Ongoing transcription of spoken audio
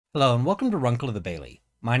Hello and welcome to Runkle of the Bailey.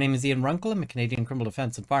 My name is Ian Runkle. I'm a Canadian criminal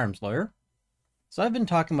defense and firearms lawyer. So I've been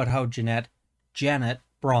talking about how Janet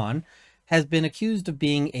Braun has been accused of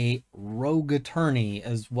being a rogue attorney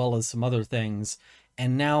as well as some other things,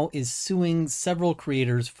 and now is suing several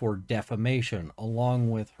creators for defamation,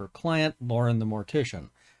 along with her client, Lauren the Mortician.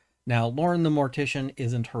 Now, Lauren the Mortician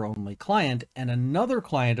isn't her only client, and another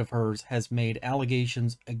client of hers has made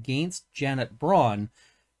allegations against Janet Braun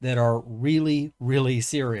that are really, really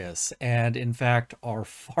serious, and in fact are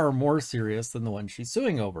far more serious than the one she's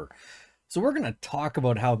suing over. So we're going to talk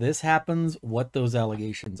about how this happens, what those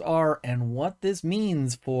allegations are, and what this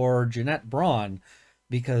means for Jeanette Braun,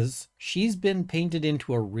 because she's been painted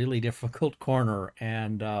into a really difficult corner,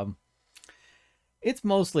 and it's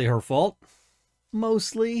mostly her fault.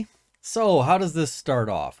 Mostly. So how does this start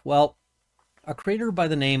off? Well, a creator by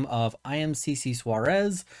the name of IMCC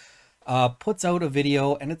Suarez puts out a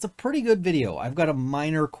video, and it's a pretty good video. I've got a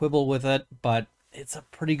minor quibble with it, but it's a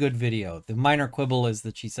pretty good video. The minor quibble is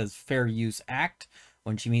that she says Fair Use Act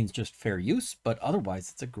when she means just fair use, but otherwise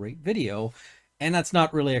it's a great video. And that's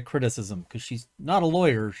not really a criticism because she's not a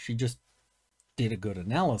lawyer. She just did a good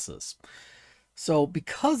analysis. So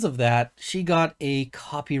because of that, she got a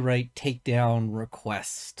copyright takedown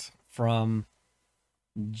request from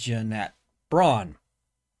Jeanette Braun.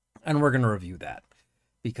 And we're going to review that,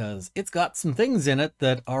 because it's got some things in it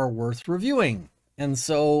that are worth reviewing. And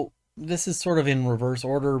so this is sort of in reverse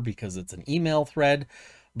order because it's an email thread,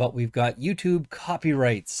 but we've got YouTube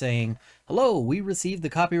copyright saying, "Hello, we received the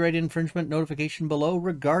copyright infringement notification below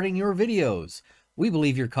regarding your videos. We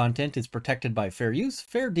believe your content is protected by fair use,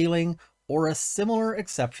 fair dealing, or a similar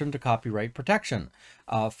exception to copyright protection."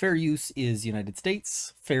 Fair use is United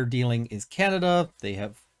States, fair dealing is Canada. They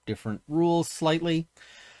have different rules slightly.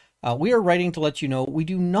 We are writing to let you know we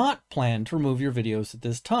do not plan to remove your videos at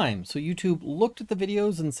this time. So YouTube looked at the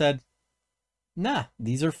videos and said, nah,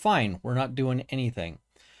 these are fine. We're not doing anything.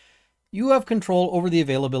 You have control over the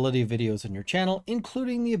availability of videos on your channel,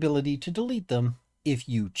 including the ability to delete them if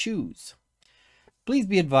you choose. Please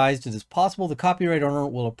be advised it is possible the copyright owner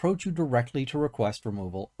will approach you directly to request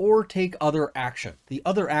removal or take other action. The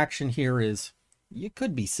other action here is you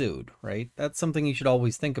could be sued, right? That's something you should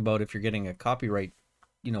always think about if you're getting a copyright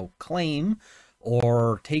claim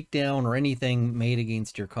or takedown or anything made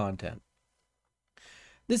against your content.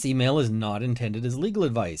 This email is not intended as legal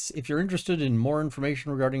advice. If you're interested in more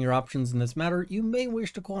information regarding your options in this matter, you may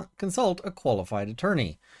wish to consult a qualified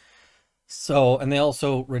attorney. So, and they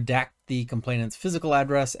also redact the complainant's physical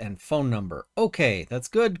address and phone number. Okay, that's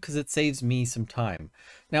good because it saves me some time.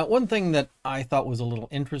 Now, one thing that I thought was a little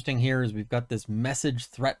interesting here is we've got this message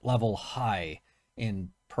threat level high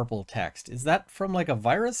in purple text. Is that from like a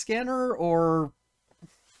virus scanner, or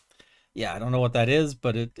yeah, I don't know what that is,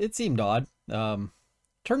 but it seemed odd. Turn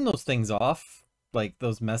those things off, like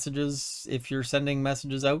those messages, if you're sending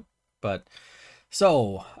messages out. But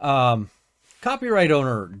so copyright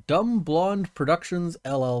owner Dumb Blonde Productions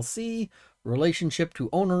LLC, relationship to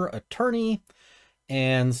owner attorney,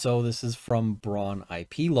 and so this is from Braun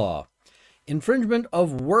IP Law. Infringement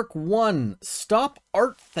of Work 1, Stop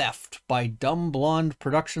Art Theft by Dumb Blonde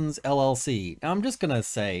Productions LLC. Now, I'm just going to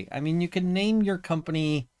say, I mean, you can name your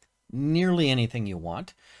company nearly anything you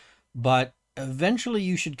want, but eventually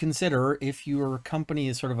you should consider, if your company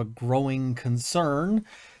is sort of a growing concern,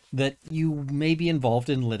 that you may be involved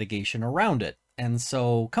in litigation around it. And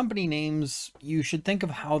so company names, you should think of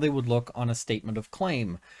how they would look on a statement of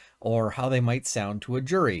claim or how they might sound to a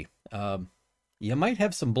jury. You might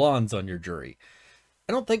have some blondes on your jury.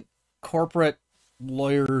 I don't think corporate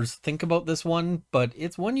lawyers think about this one, but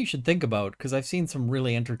it's one you should think about because I've seen some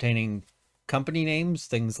really entertaining company names,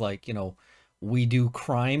 things like, We Do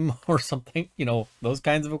Crime or something, those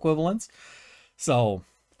kinds of equivalents. So,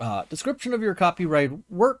 description of your copyright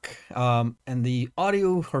work, and the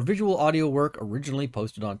audio or visual audio work originally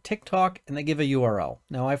posted on TikTok, and they give a URL.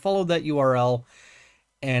 Now, I followed that URL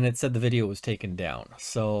and it said the video was taken down.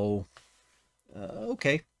 So,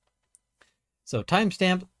 okay. So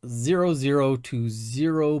timestamp 00 to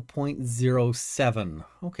 0.07.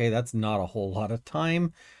 Okay, that's not a whole lot of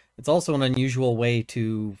time. It's also an unusual way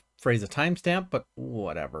to phrase a timestamp, but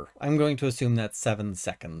whatever. I'm going to assume that's 7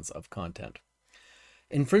 seconds of content.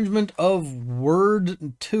 Infringement of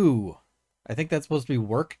Word 2. I think that's supposed to be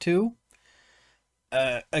Work 2.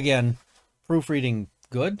 Again, proofreading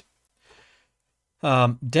good.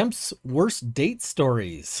 Demp's Worst Date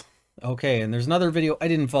Stories. Okay, and there's another video. I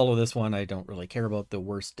didn't follow this one. I don't really care about the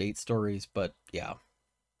worst date stories, but yeah.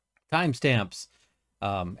 Timestamps.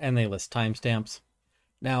 And they list timestamps.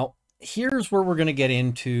 Now, here's where we're going to get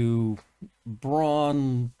into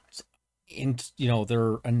Braun's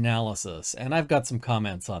their analysis, and I've got some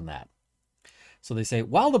comments on that. So they say,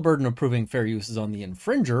 while the burden of proving fair use is on the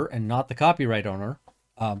infringer and not the copyright owner,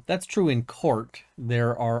 that's true in court.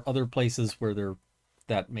 There are other places where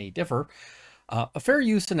that may differ. A fair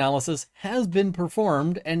use analysis has been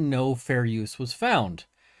performed and no fair use was found.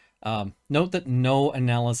 Note that no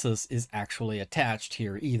analysis is actually attached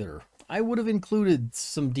here either. I would have included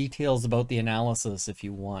some details about the analysis if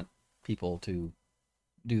you want people to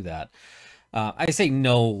do that. I say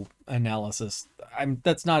no analysis.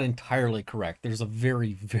 That's not entirely correct. There's a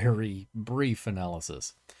very, very brief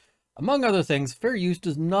analysis. Among other things, fair use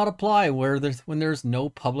does not apply when there's no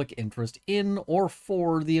public interest in or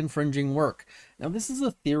for the infringing work. Now, this is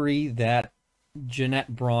a theory that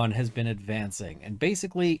Jeanette Braun has been advancing, and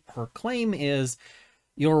basically her claim is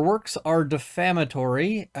your works are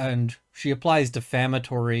defamatory, and she applies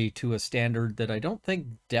defamatory to a standard that I don't think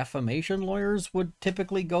defamation lawyers would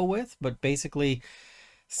typically go with, but basically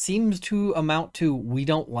seems to amount to we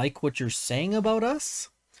don't like what you're saying about us,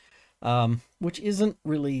 which isn't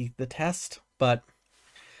really the test,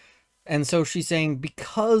 and so she's saying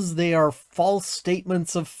because they are false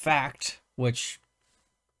statements of fact, which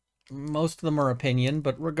most of them are opinion,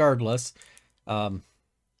 but regardless,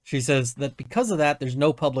 she says that because of that, there's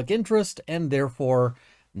no public interest and therefore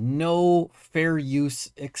no fair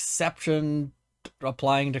use exception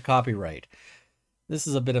applying to copyright. This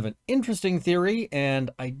is a bit of an interesting theory, and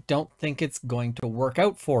I don't think it's going to work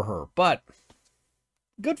out for her, but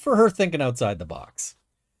good for her thinking outside the box.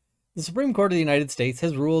 The Supreme Court of the United States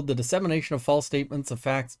has ruled the dissemination of false statements of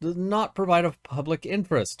facts does not provide a public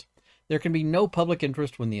interest. There can be no public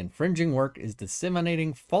interest when the infringing work is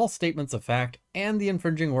disseminating false statements of fact and the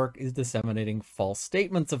infringing work is disseminating false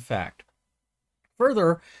statements of fact.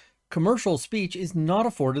 Further, commercial speech is not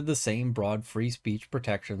afforded the same broad free speech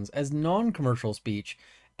protections as non-commercial speech,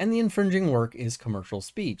 and the infringing work is commercial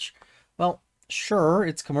speech. Well, sure,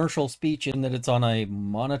 it's commercial speech in that it's on a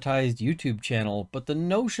monetized YouTube channel, but the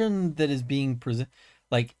notion that is being presented,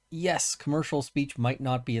 yes, commercial speech might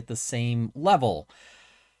not be at the same level.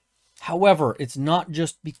 However, it's not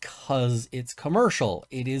just because it's commercial.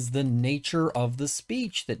 It is the nature of the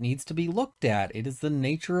speech that needs to be looked at. It is the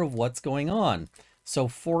nature of what's going on. So,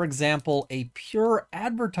 for example, a pure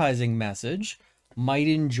advertising message might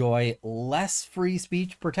enjoy less free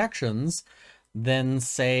speech protections than,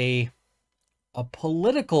 say, a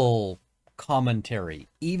political commentary,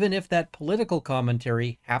 even if that political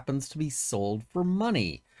commentary happens to be sold for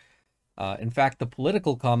money. In fact, the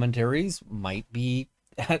political commentaries might be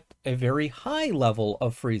at a very high level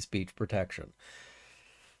of free speech protection.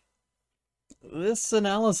 This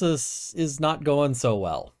analysis is not going so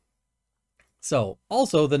well. So,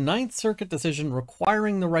 also, the Ninth Circuit decision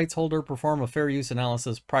requiring the rights holder perform a fair use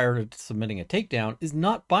analysis prior to submitting a takedown is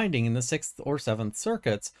not binding in the Sixth or Seventh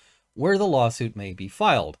Circuits, where the lawsuit may be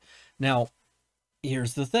filed. Now,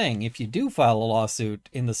 here's the thing. If you do file a lawsuit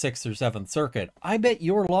in the Sixth or Seventh Circuit, I bet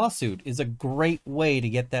your lawsuit is a great way to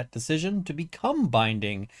get that decision to become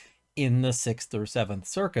binding in the Sixth or Seventh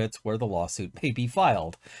Circuits where the lawsuit may be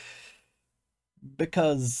filed.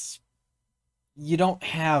 Because you don't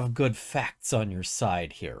have good facts on your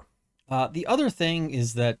side here. The other thing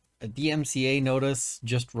is that a DMCA notice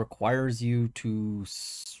just requires you to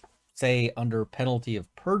say under penalty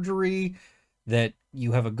of perjury that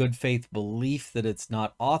you have a good faith belief that it's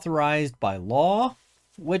not authorized by law,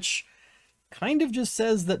 which kind of just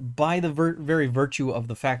says that by the very virtue of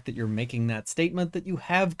the fact that you're making that statement that you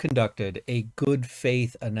have conducted a good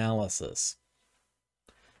faith analysis.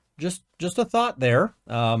 Just a thought there.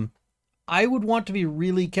 I would want to be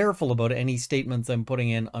really careful about any statements I'm putting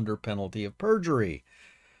in under penalty of perjury.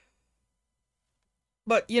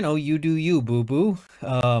 But, you do you, boo-boo.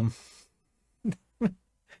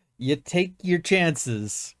 You take your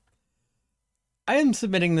chances. I am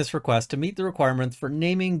submitting this request to meet the requirements for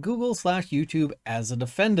naming Google/YouTube as a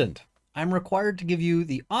defendant. I'm required to give you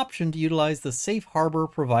the option to utilize the safe harbor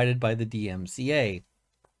provided by the DMCA.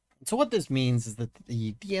 So what this means is that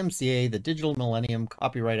the DMCA, the Digital Millennium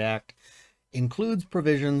Copyright Act, includes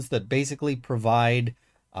provisions that basically provide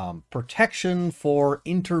protection for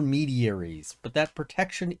intermediaries, but that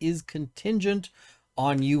protection is contingent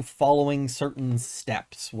on you following certain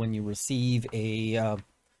steps when you receive a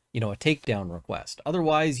takedown request.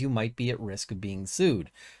 Otherwise, you might be at risk of being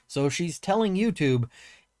sued. So she's telling YouTube,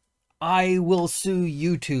 I will sue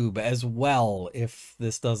YouTube as well if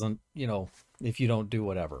this doesn't, if you don't do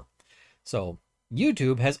whatever. So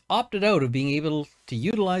YouTube has opted out of being able to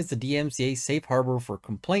utilize the DMCA safe harbor for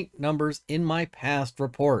complaint numbers in my past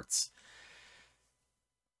reports.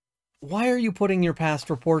 why are you putting your past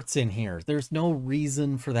reports in here? There's no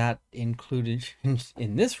reason for that included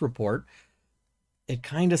in this report. It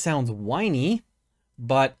kind of sounds whiny,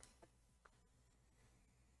 but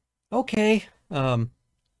okay.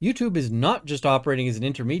 YouTube is not just operating as an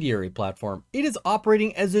intermediary platform. It is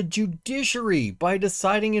operating as a judiciary by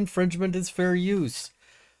deciding infringement is fair use.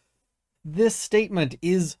 This statement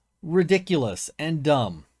is ridiculous and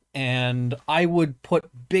dumb, and I would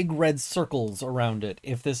put big red circles around it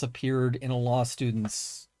if this appeared in a law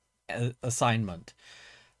student's assignment.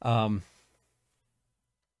 So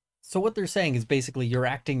what they're saying is basically you're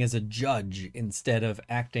acting as a judge instead of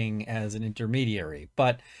acting as an intermediary.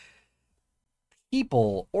 But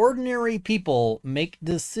people, ordinary people, make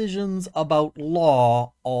decisions about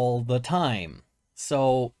law all the time.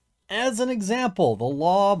 So, as an example, the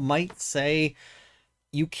law might say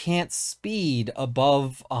you can't speed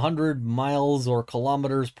above 100 miles or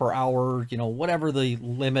kilometers per hour, you know, whatever the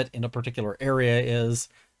limit in a particular area is,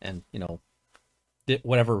 and, you know,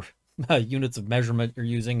 whatever units of measurement you're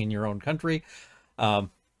using in your own country.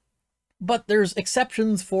 But there's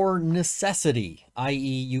exceptions for necessity, i.e.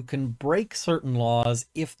 you can break certain laws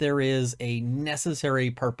if there is a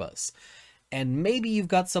necessary purpose. And maybe you've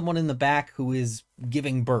got someone in the back who is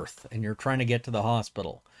giving birth and you're trying to get to the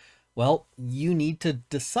hospital. Well, you need to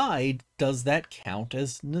decide, does that count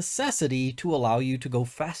as necessity to allow you to go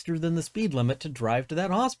faster than the speed limit to drive to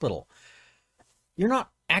that hospital? You're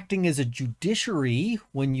not acting as a judiciary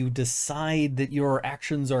when you decide that your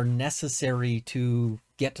actions are necessary to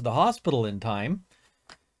get to the hospital in time.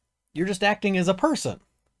 You're just acting as a person.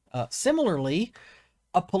 Similarly,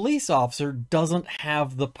 a police officer doesn't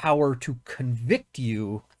have the power to convict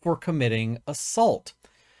you for committing assault.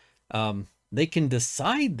 They can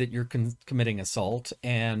decide that you're committing assault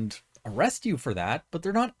and arrest you for that, but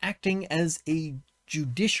they're not acting as a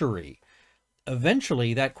judiciary.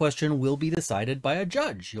 Eventually, that question will be decided by a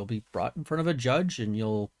judge. You'll be brought in front of a judge and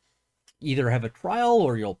you'll either have a trial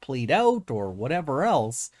or you'll plead out or whatever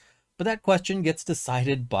else, but that question gets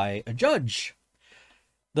decided by a judge.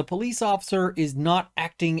 The police officer is not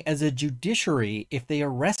acting as a judiciary if they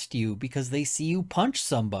arrest you because they see you punch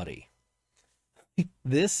somebody.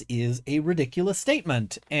 This is a ridiculous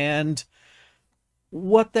statement, and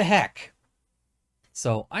what the heck?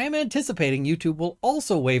 So I am anticipating YouTube will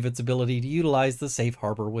also waive its ability to utilize the safe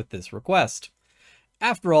harbor with this request.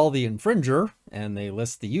 After all, the infringer, and they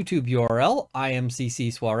list the YouTube URL,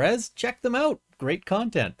 IMCC Suarez, check them out, great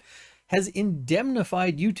content, has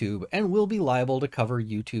indemnified YouTube and will be liable to cover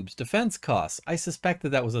YouTube's defense costs. I suspect that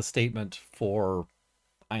that was a statement for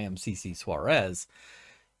IMCC Suarez.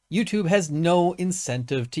 YouTube has no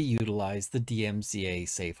incentive to utilize the DMCA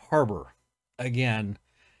safe harbor. Again,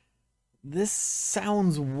 this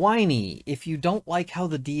sounds whiny. If you don't like how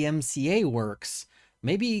the DMCA works,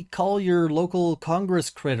 maybe call your local Congress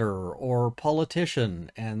critter or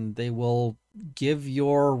politician and they will give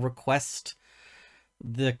your request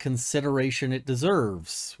the consideration it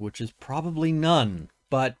deserves, which is probably none.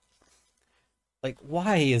 But, like,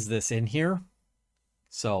 why is this in here?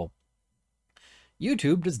 So,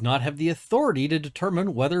 YouTube does not have the authority to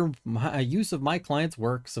determine whether use of my client's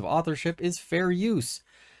works of authorship is fair use.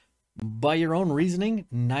 By your own reasoning,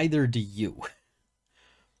 neither do you.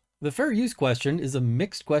 The fair use question is a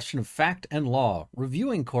mixed question of fact and law.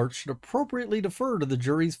 Reviewing courts should appropriately defer to the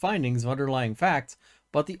jury's findings of underlying facts,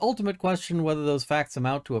 but the ultimate question whether those facts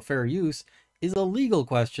amount to a fair use is a legal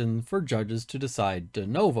question for judges to decide de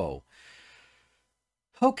novo.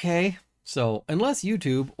 Okay, so unless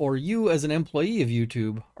YouTube, or you as an employee of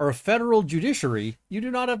YouTube, are a federal judiciary, you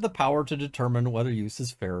do not have the power to determine whether use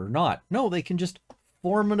is fair or not. No, they can just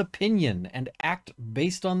form an opinion and act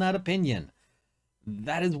based on that opinion.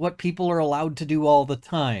 That is what people are allowed to do all the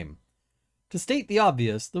time. To state the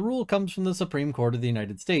obvious, the rule comes from the Supreme Court of the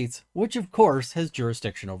United States, which of course has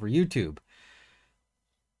jurisdiction over YouTube.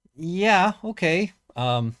 Yeah, okay.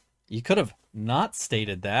 You could have not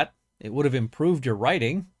stated that. It would have improved your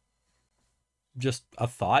writing. Just a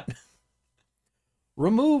thought.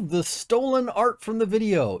 Remove the stolen art from the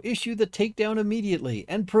video, issue the takedown immediately,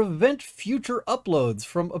 and prevent future uploads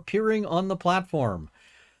from appearing on the platform.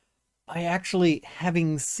 I actually,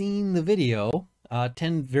 having seen the video,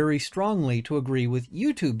 tend very strongly to agree with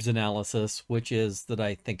YouTube's analysis, which is that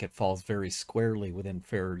I think it falls very squarely within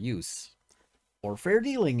fair use, or fair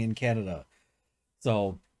dealing in Canada.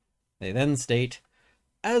 So, they then state,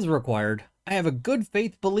 as required, I have a good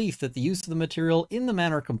faith belief that the use of the material in the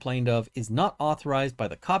manner complained of is not authorized by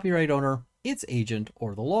the copyright owner, its agent,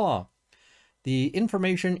 or the law. The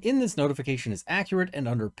information in this notification is accurate and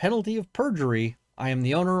under penalty of perjury. I am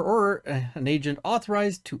the owner or an agent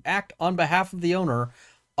authorized to act on behalf of the owner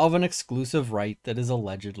of an exclusive right that is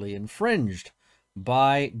allegedly infringed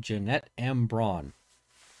by Jeanette M. Braun.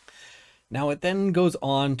 Now, it then goes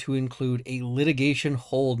on to include a litigation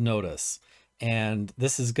hold notice, and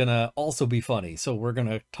this is going to also be funny, so we're going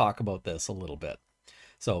to talk about this a little bit.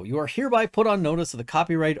 So, you are hereby put on notice of the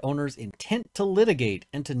copyright owner's intent to litigate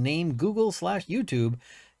and to name Google/YouTube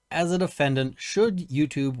as a defendant should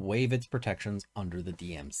YouTube waive its protections under the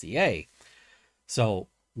DMCA. So,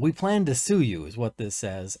 we plan to sue you is what this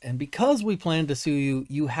says, and because we plan to sue you,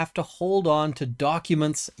 you have to hold on to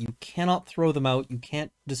documents. You cannot throw them out, you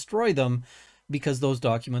can't destroy them, because those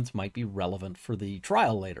documents might be relevant for the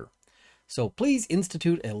trial later. So please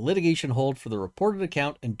institute a litigation hold for the reported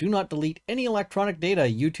account and do not delete any electronic data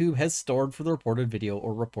YouTube has stored for the reported video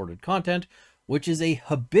or reported content, which is a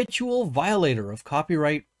habitual violator of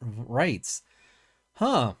copyright rights.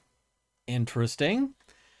 Huh, interesting.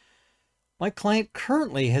 My client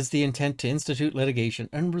currently has the intent to institute litigation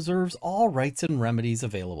and reserves all rights and remedies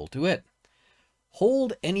available to it.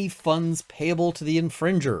 Hold any funds payable to the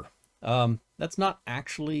infringer. That's not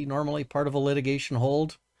actually normally part of a litigation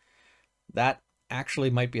hold. That actually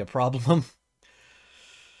might be a problem.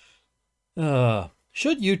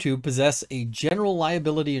 Should YouTube possess a general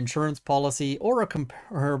liability insurance policy or a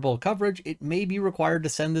comparable coverage, it may be required to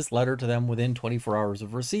send this letter to them within 24 hours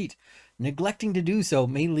of receipt. Neglecting to do so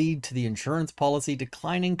may lead to the insurance policy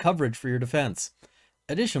declining coverage for your defense.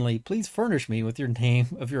 Additionally, please furnish me with your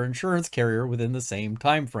name of your insurance carrier within the same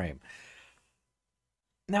time frame.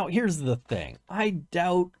 Now, here's the thing. I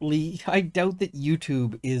doubt that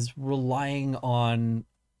YouTube is relying on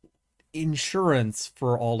insurance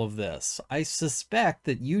for all of this. I suspect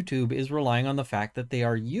that YouTube is relying on the fact that they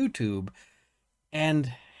are YouTube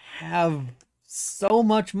and have so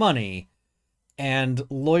much money and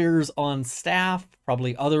lawyers on staff,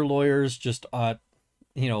 probably other lawyers, just,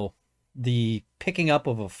 the picking up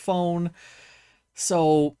of a phone.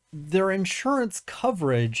 So their insurance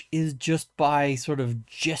coverage is just by sort of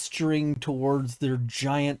gesturing towards their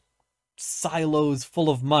giant silos full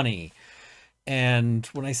of money. And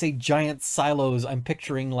when I say giant silos, I'm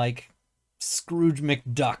picturing like Scrooge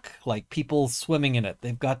McDuck, like people swimming in it.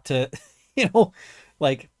 They've got to,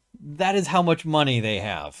 like that is how much money they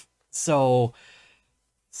have. So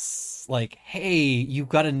like, hey, you've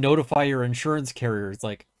got to notify your insurance carrier. It's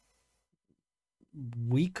like,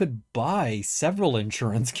 we could buy several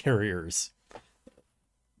insurance carriers.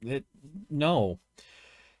 No.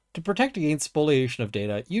 To protect against spoliation of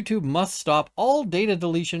data, YouTube must stop all data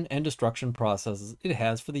deletion and destruction processes it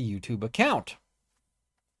has for the YouTube account.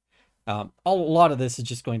 A lot of this is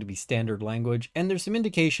just going to be standard language, and there's some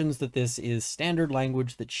indications that this is standard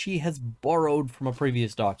language that she has borrowed from a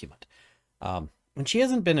previous document. And she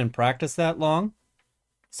hasn't been in practice that long.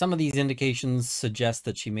 Some of these indications suggest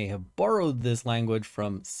that she may have borrowed this language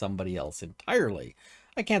from somebody else entirely.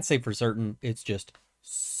 I can't say for certain, it's just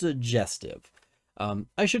suggestive.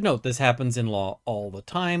 I should note this happens in law all the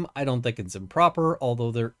time. I don't think it's improper,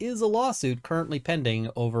 although there is a lawsuit currently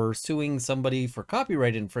pending over suing somebody for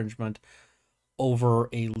copyright infringement over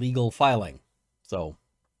a legal filing. So,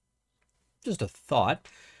 just a thought.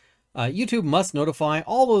 YouTube must notify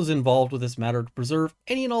all those involved with this matter to preserve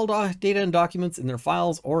any and all data and documents in their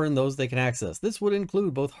files or in those they can access. This would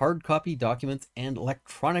include both hard copy documents and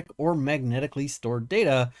electronic or magnetically stored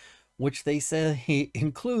data, which they say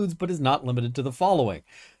includes but is not limited to the following.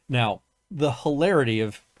 Now, the hilarity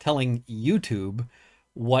of telling YouTube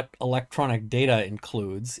what electronic data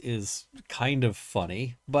includes is kind of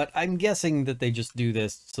funny, but I'm guessing that they just do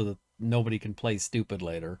this so that nobody can play stupid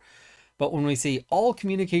later. But when we see all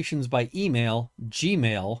communications by email,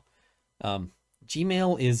 Gmail,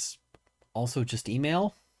 Gmail is also just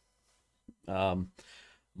email,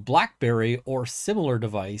 BlackBerry or similar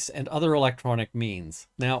device, and other electronic means.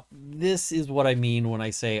 Now, this is what I mean when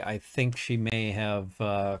I say I think she may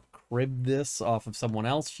have cribbed this off of someone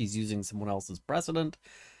else. She's using someone else's precedent,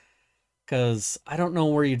 because I don't know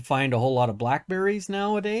where you'd find a whole lot of Blackberries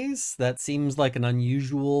nowadays. That seems like an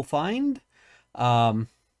unusual find.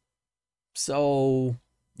 So,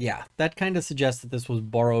 yeah, that kind of suggests that this was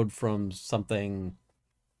borrowed from something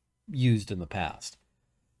used in the past.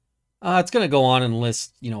 It's going to go on and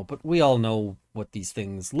list, but we all know what these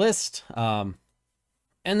things list. And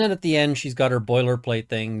then at the end, she's got her boilerplate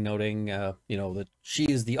thing noting, that she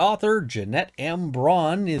is the author. Jeanette M.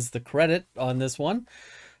 Braun is the credit on this one.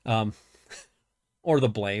 Or the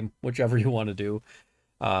blame, whichever you want to do.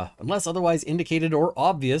 Unless otherwise indicated or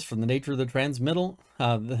obvious from the nature of the transmittal,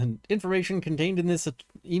 the information contained in this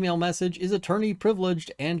email message is attorney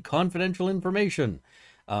privileged and confidential information.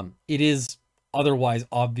 It is otherwise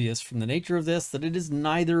obvious from the nature of this that it is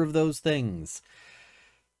neither of those things.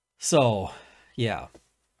 So, yeah.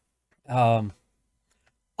 Um,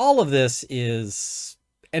 all of this is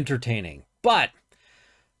entertaining, but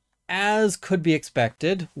as could be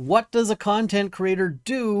expected, what does a content creator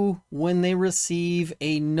do when they receive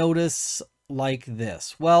a notice like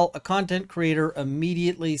this? Well, a content creator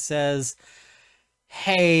immediately says,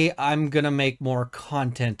 hey, I'm going to make more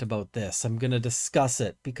content about this. I'm going to discuss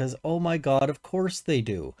it because, oh my God, of course they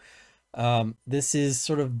do. This is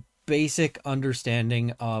sort of basic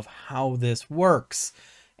understanding of how this works.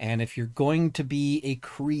 And if you're going to be a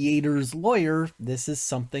creator's lawyer, this is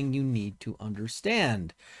something you need to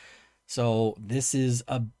understand. So this is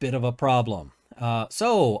a bit of a problem.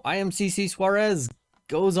 So IMCC Suarez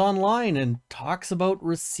goes online and talks about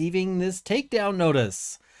receiving this takedown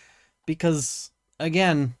notice. Because,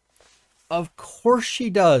 again, of course she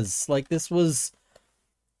does. Like, this is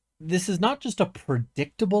not just a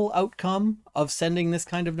predictable outcome of sending this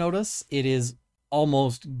kind of notice. It is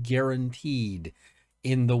almost guaranteed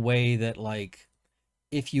in the way that, like,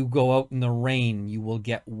 if you go out in the rain, you will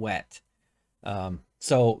get wet.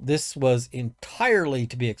 So this was entirely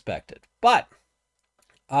to be expected. But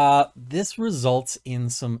this results in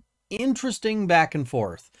some interesting back and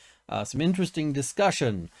forth, some interesting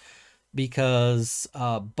discussion, because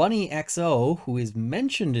Bunnie XO, who is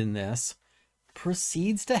mentioned in this,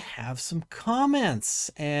 proceeds to have some comments.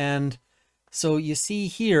 And so you see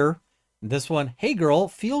here, this one, hey girl,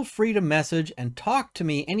 feel free to message and talk to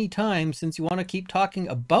me anytime since you want to keep talking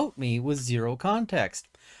about me with zero context.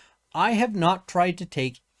 I have not tried to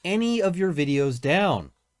take any of your videos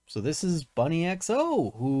down. So this is Bunnie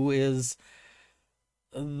XO, who is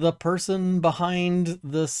the person behind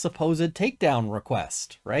the supposed takedown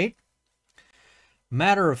request, right?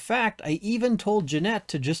 Matter of fact, I even told Jeanette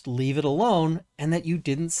to just leave it alone and that you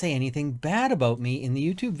didn't say anything bad about me in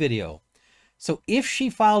the YouTube video. So if she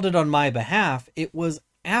filed it on my behalf, it was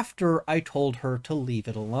after I told her to leave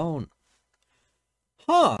it alone.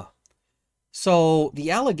 Huh. So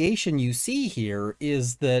the allegation you see here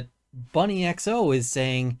is that Bunnie XO is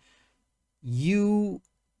saying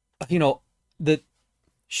that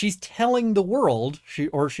she's telling the world,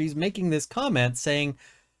 she's making this comment saying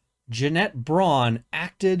Jeanette Braun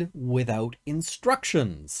acted without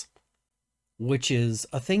instructions, which is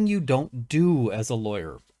a thing you don't do as a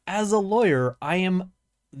lawyer. As a lawyer, I am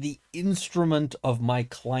the instrument of my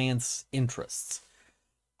client's interests.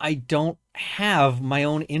 I don't have my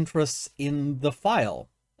own interests in the file.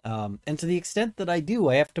 And to the extent that I do,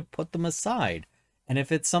 I have to put them aside. And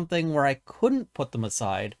if it's something where I couldn't put them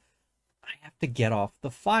aside, I have to get off the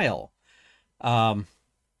file.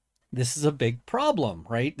 This is a big problem,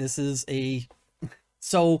 right?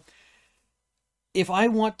 So if I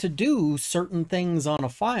want to do certain things on a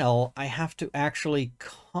file, I have to actually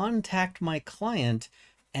contact my client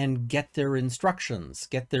and get their instructions,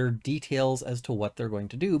 get their details as to what they're going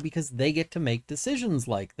to do, because they get to make decisions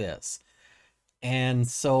like this. And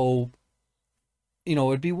so,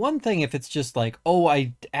 it'd be one thing if it's just like, oh,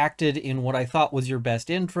 I acted in what I thought was your best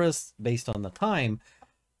interest based on the time.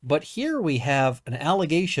 But here we have an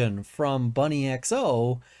allegation from Bunnie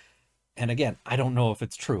XO. And again, I don't know if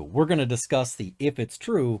it's true. We're going to discuss the if it's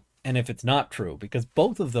true and if it's not true, because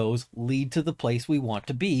both of those lead to the place we want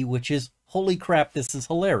to be, which is, holy crap, this is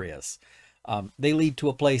hilarious. They lead to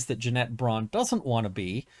a place that Jeanette Braun doesn't want to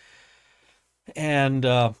be. And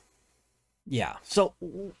yeah, so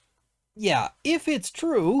yeah, if it's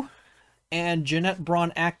true and Jeanette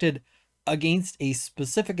Braun acted against a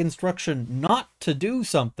specific instruction not to do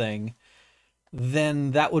something,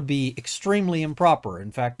 then that would be extremely improper.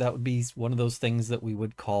 In fact, that would be one of those things that we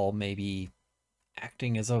would call maybe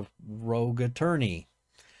acting as a rogue attorney,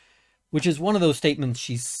 which is one of those statements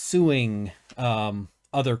she's suing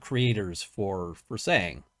other creators for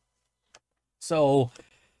saying. So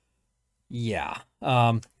yeah,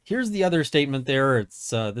 here's the other statement there.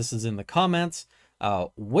 It's this is in the comments.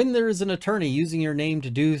 When there is an attorney using your name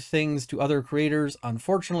to do things to other creators,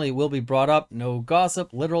 unfortunately it will be brought up. No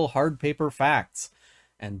gossip, literal hard paper facts.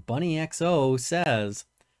 And Bunnie XO says,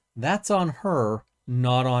 that's on her,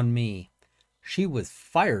 not on me. She was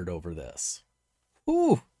fired over this.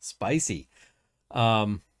 Ooh, spicy.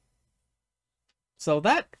 So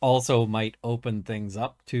that also might open things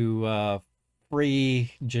up to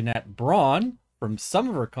free Jeanette Braun from some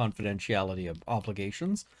of her confidentiality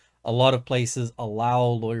obligations. A lot of places allow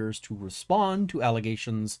lawyers to respond to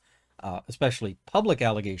allegations, especially public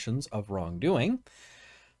allegations of wrongdoing.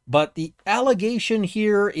 But the allegation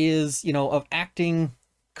here is, of acting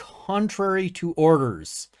contrary to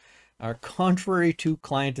orders, or contrary to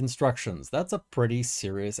client instructions. That's a pretty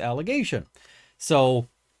serious allegation. So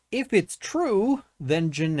if it's true,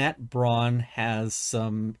 then Jeanette Braun has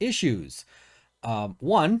some issues.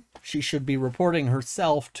 One, she should be reporting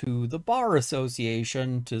herself to the Bar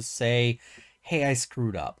Association to say, hey, I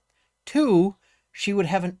screwed up. Two, she would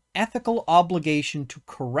have an ethical obligation to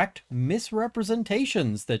correct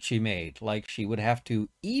misrepresentations that she made. Like, she would have to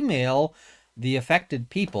email the affected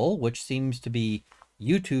people, which seems to be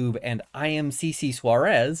YouTube and IMCC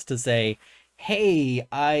Suarez, to say, hey,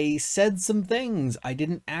 I said some things. I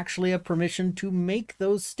didn't actually have permission to make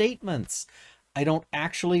those statements. I don't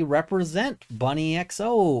actually represent Bunnie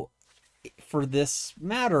XO for this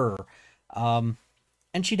matter. And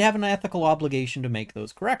she'd have an ethical obligation to make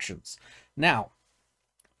those corrections. Now,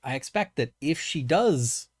 I expect that if she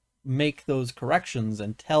does make those corrections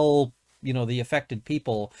and tell, the affected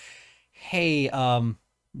people, hey,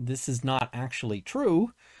 this is not actually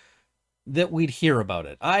true, that we'd hear about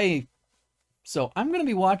it. So I'm going to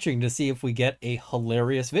be watching to see if we get a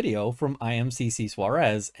hilarious video from IMCC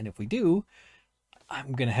Suarez, and if we do,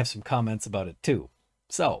 I'm going to have some comments about it too.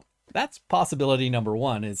 So that's possibility number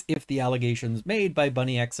one, is if the allegations made by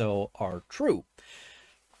Bunnie XO are true.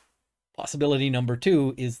 Possibility number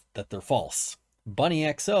two is that they're false. Bunnie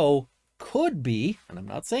XO could be, and I'm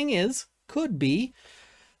not saying is, could be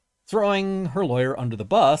throwing her lawyer under the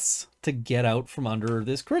bus to get out from under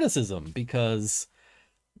this criticism, because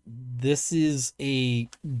this is a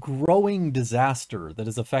growing disaster that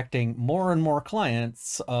is affecting more and more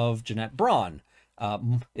clients of Jeanette Braun.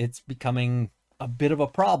 It's becoming a bit of a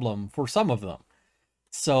problem for some of them.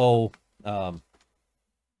 So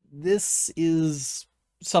this is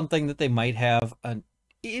something that they might have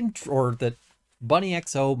or that Bunnie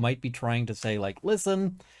XO might be trying to say, like,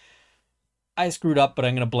 listen, I screwed up, but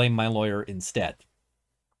I'm going to blame my lawyer instead.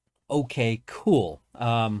 Okay, cool.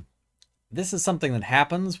 This is something that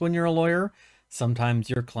happens when you're a lawyer. Sometimes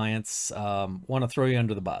your clients want to throw you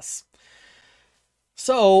under the bus.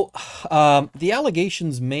 So the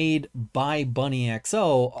allegations made by Bunnie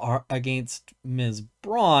XO against Ms.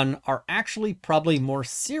 Braun are actually probably more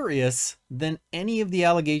serious than any of the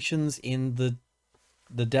allegations in the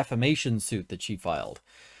defamation suit that she filed.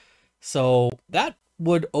 So that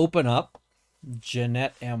would open up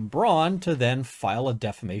Jeanette M. Braun to then file a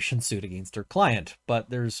defamation suit against her client. But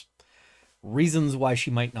there's reasons why she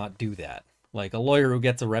might not do that. Like, a lawyer who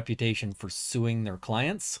gets a reputation for suing their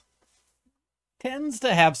clients tends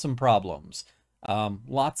to have some problems.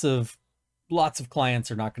 Lots of clients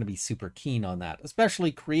are not going to be super keen on that,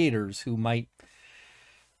 especially creators who might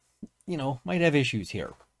have issues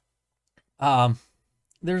here.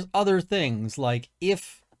 There's other things, like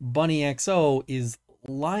if Bunnie XO is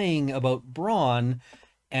lying about Braun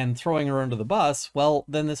and throwing her under the bus, well,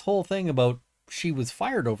 then this whole thing about she was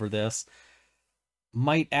fired over this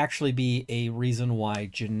might actually be a reason why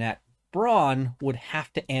Jeanette Braun would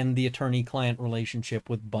have to end the attorney-client relationship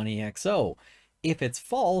with Bunnie XO. If it's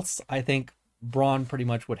false, I think Braun pretty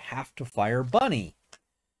much would have to fire Bunnie.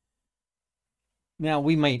 Now,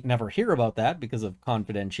 we might never hear about that because of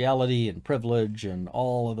confidentiality and privilege and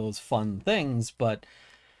all of those fun things, but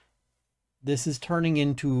this is turning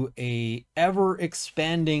into a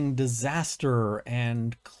ever-expanding disaster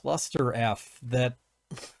and cluster F that...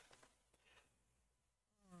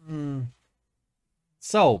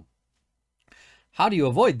 So, how do you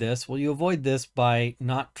avoid this? Well, you avoid this by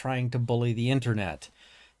not trying to bully the internet.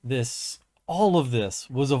 All of this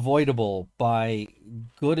was avoidable by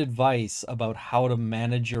good advice about how to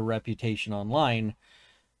manage your reputation online,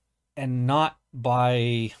 and not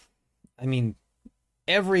by,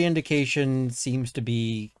 every indication seems to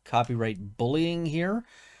be copyright bullying here,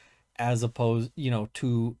 as opposed,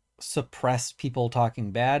 to suppress people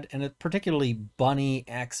talking bad. And particularly Bunnie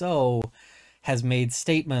XO has made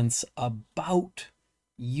statements about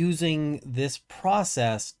using this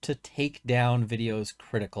process to take down videos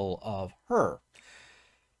critical of her.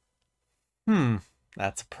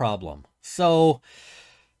 That's a problem. So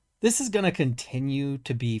this is going to continue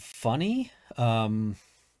to be funny.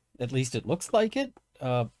 At least it looks like it.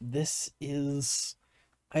 I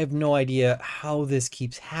have no idea how this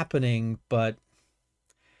keeps happening, but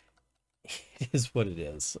it is what it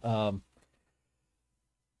is.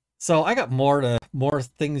 So I got more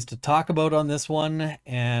things to talk about on this one,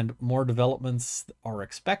 and more developments are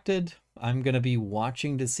expected. I'm going to be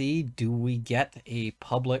watching to see, do we get a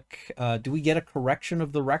correction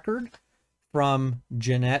of the record from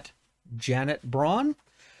Janet Braun,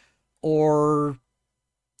 or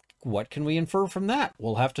what can we infer from that?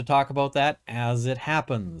 We'll have to talk about that as it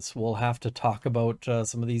happens. We'll have to talk about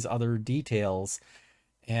some of these other details.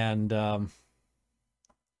 And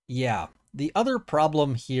yeah, the other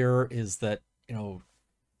problem here is that,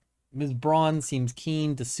 Ms. Braun seems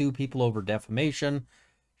keen to sue people over defamation.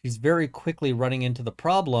 She's very quickly running into the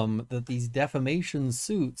problem that these defamation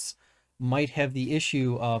suits might have the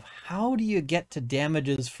issue of how do you get to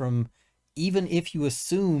damages from even if you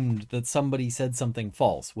assumed that somebody said something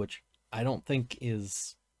false, which I don't think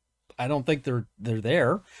they're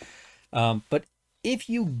there. But if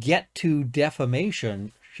you get to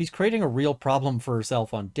defamation, she's creating a real problem for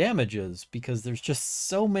herself on damages because there's just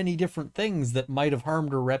so many different things that might have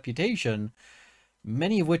harmed her reputation,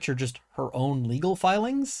 many of which are just her own legal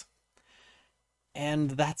filings.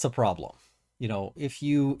 And that's a problem. You know, if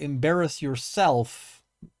you embarrass yourself,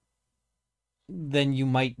 then you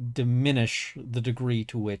might diminish the degree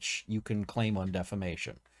to which you can claim on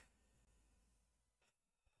defamation.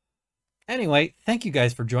 Anyway, thank you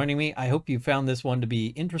guys for joining me. I hope you found this one to be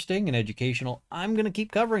interesting and educational. I'm going to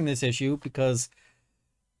keep covering this issue because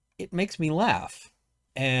it makes me laugh.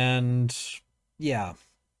 And yeah,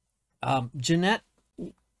 Jeanette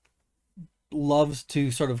loves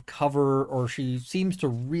to sort of cover, or she seems to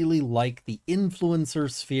really like the influencer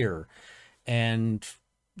sphere. And,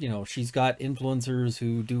 you know, she's got influencers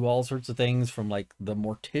who do all sorts of things from like the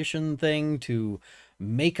mortician thing to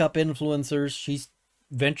makeup influencers. She's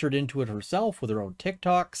ventured into it herself with her own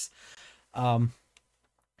TikToks.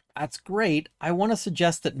 That's great. I want to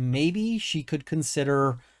suggest that maybe she could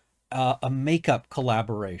consider a makeup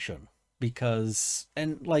collaboration because,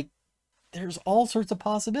 and like, there's all sorts of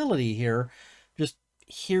possibility here. Just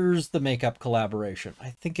here's the makeup collaboration.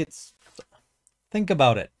 I think think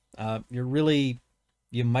about it.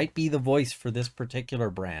 You might be the voice for this particular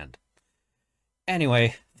brand.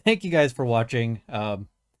 Anyway, thank you guys for watching.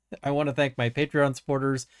 I want to thank my Patreon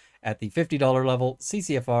supporters at the $50 level: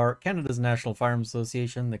 CCFR, Canada's National Firearms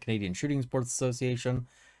Association, the Canadian Shooting Sports Association,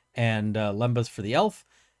 and Lembas for the Elf,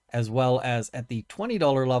 as well as at the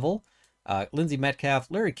 $20 level, Lindsay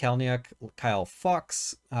Metcalf, Larry Kalniak, Kyle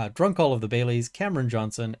Fox, Drunk All of the Baileys, Cameron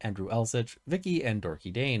Johnson, Andrew Elsich, Vicky, and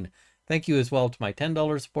Dorky Dane. Thank you as well to my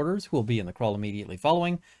 $10 supporters who will be in the crawl immediately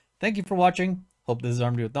following. Thank you for watching. Hope this has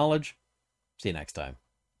armed you with knowledge. See you next time.